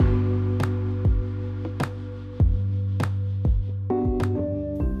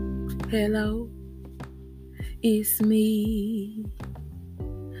Hello, it's me.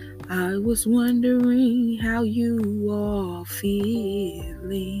 I was wondering how you are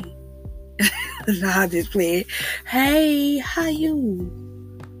feeling. Nah, I just playing. Hey, how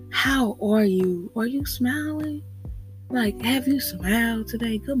you? How are you? Are you smiling? Like, have you smiled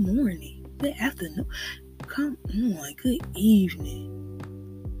today? Good morning. Good afternoon. Come on. Good evening.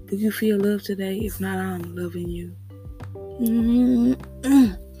 Do you feel love today? If not, I'm loving you.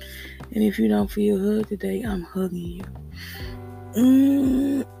 And if you don't feel hugged today, I'm hugging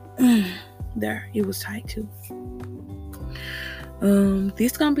you. There, it was tight too.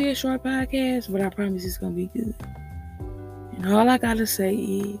 This gonna be a short podcast, but I promise it's gonna be good. And all I gotta say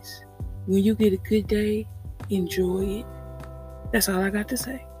is, when you get a good day, enjoy it. That's all I got to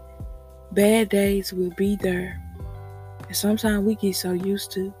say. Bad days will be there, and sometimes we get so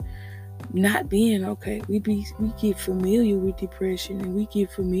used to not being okay. We get familiar with depression, and we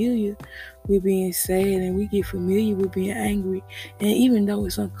get familiar with being sad, and we get familiar with being angry. And even though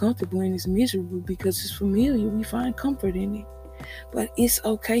it's uncomfortable and it's miserable because it's familiar, we find comfort in it. But it's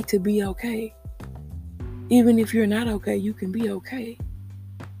okay to be okay. Even if you're not okay, you can be okay.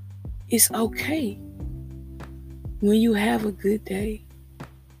 It's okay. When you have a good day,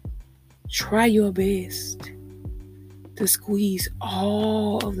 try your best to squeeze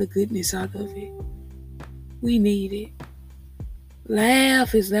all of the goodness out of it. We need it.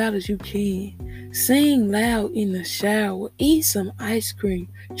 Laugh as loud as you can. Sing loud in the shower. Eat some ice cream.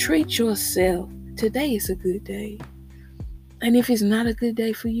 Treat yourself. Today is a good day. And if it's not a good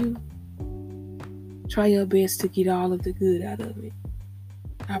day for you, try your best to get all of the good out of it.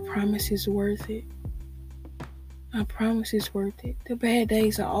 I promise it's worth it. I promise it's worth it. The bad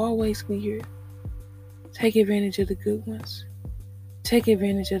days are always weird. Take advantage of the good ones. Take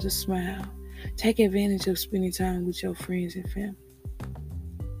advantage of the smile. Take advantage of spending time with your friends and family.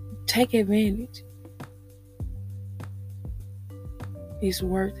 Take advantage. It's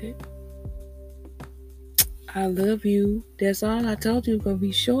worth it. I love you. That's all I told you. It's going to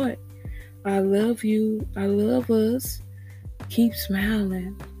be short. I love you. I love us. Keep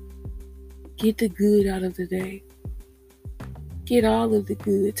smiling. Get the good out of the day. Get all of the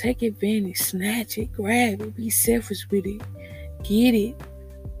good. Take advantage. Snatch it. Grab it. Be selfish with it. Get it.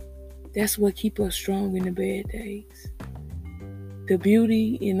 That's what keeps us strong in the bad days. The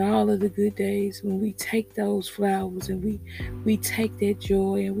beauty in all of the good days, when we take those flowers and we take that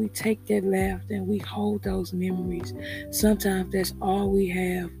joy and we take that laughter and we hold those memories. Sometimes that's all we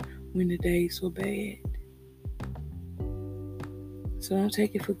have when the days were bad. So don't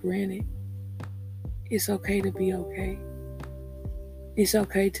take it for granted. It's okay to be okay. It's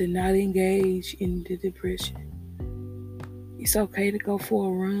okay to not engage in the depression. It's okay to go for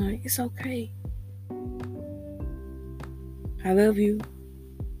a run. It's okay. I love you.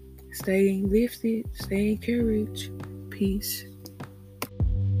 Stay lifted. Stay encouraged. Peace.